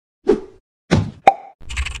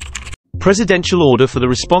Presidential Order for the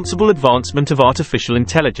Responsible Advancement of Artificial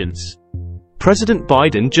Intelligence. President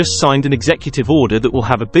Biden just signed an executive order that will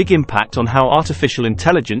have a big impact on how artificial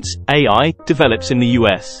intelligence, AI, develops in the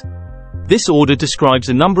US. This order describes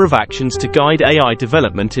a number of actions to guide AI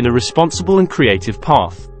development in a responsible and creative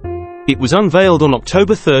path. It was unveiled on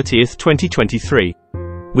October 30, 2023.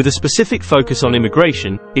 With a specific focus on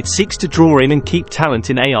immigration, it seeks to draw in and keep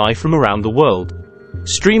talent in AI from around the world,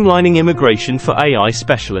 streamlining immigration for AI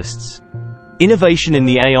specialists. Innovation in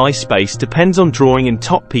the AI space depends on drawing in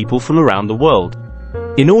top people from around the world.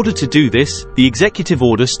 In order to do this, the executive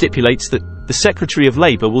order stipulates that the Secretary of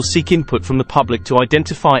Labor will seek input from the public to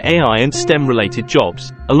identify AI and STEM-related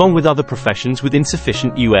jobs, along with other professions with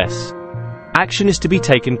insufficient U.S. action is to be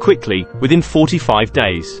taken quickly, within 45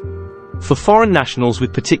 days. For foreign nationals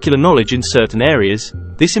with particular knowledge in certain areas,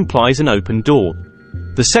 this implies an open door.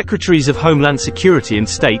 The Secretaries of Homeland Security and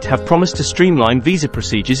State have promised to streamline visa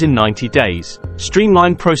procedures in 90 days,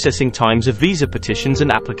 streamline processing times of visa petitions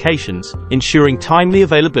and applications, ensuring timely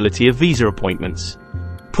availability of visa appointments.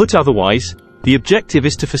 Put otherwise, the objective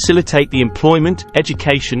is to facilitate the employment,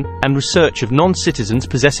 education, and research of non-citizens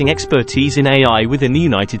possessing expertise in AI within the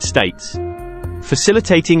United States,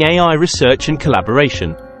 facilitating AI research and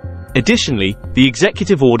collaboration. Additionally, the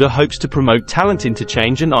executive order hopes to promote talent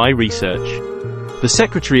interchange and AI research. The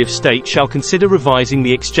Secretary of State shall consider revising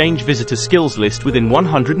the Exchange Visitor Skills List within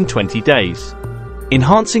 120 days.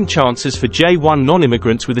 Enhancing chances for J1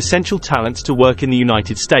 non-immigrants with essential talents to work in the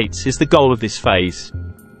United States is the goal of this phase.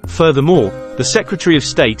 Furthermore, the Secretary of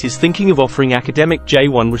State is thinking of offering academic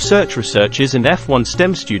J1 researchers and F1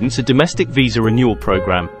 STEM students a domestic visa renewal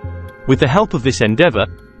program. With the help of this endeavor,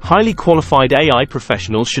 highly qualified AI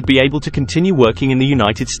professionals should be able to continue working in the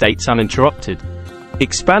United States uninterrupted.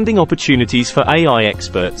 Expanding opportunities for AI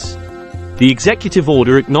experts. The executive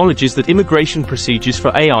order acknowledges that immigration procedures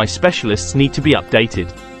for AI specialists need to be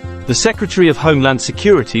updated. The Secretary of Homeland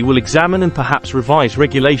Security will examine and perhaps revise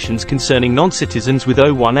regulations concerning non-citizens with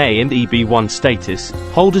O1A and EB1 status,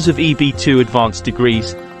 holders of EB2 advanced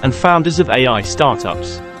degrees, and founders of AI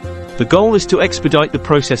startups. The goal is to expedite the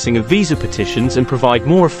processing of visa petitions and provide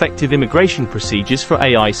more effective immigration procedures for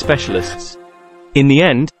AI specialists. In the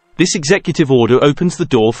end, this executive order opens the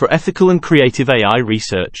door for ethical and creative AI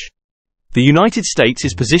research. The United States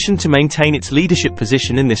is positioned to maintain its leadership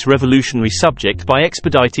position in this revolutionary subject by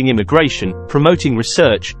expediting immigration, promoting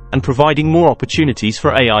research, and providing more opportunities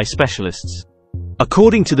for AI specialists.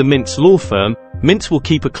 According to the Mintz law firm, Mintz will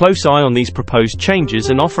keep a close eye on these proposed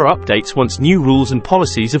changes and offer updates once new rules and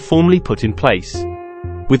policies are formally put in place.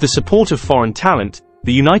 With the support of foreign talent,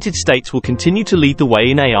 the United States will continue to lead the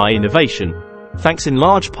way in AI innovation, thanks in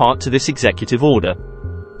large part to this executive order.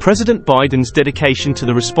 President Biden's dedication to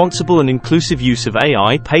the responsible and inclusive use of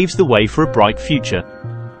AI paves the way for a bright future.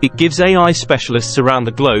 It gives AI specialists around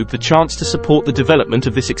the globe the chance to support the development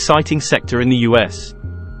of this exciting sector in the US.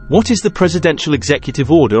 What is the Presidential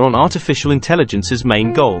Executive Order on Artificial Intelligence's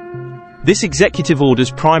main goal? This executive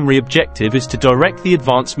order's primary objective is to direct the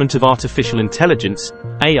advancement of artificial intelligence,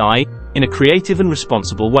 AI, in a creative and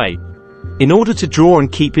responsible way. In order to draw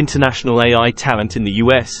and keep international AI talent in the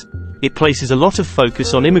US, it places a lot of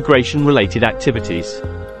focus on immigration-related activities.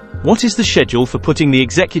 What is the schedule for putting the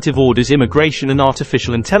executive order's immigration and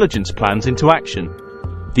artificial intelligence plans into action?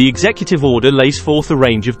 The executive order lays forth a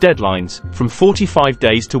range of deadlines, from 45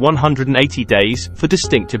 days to 180 days, for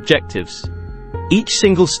distinct objectives. Each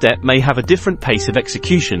single step may have a different pace of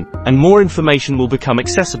execution, and more information will become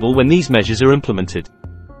accessible when these measures are implemented.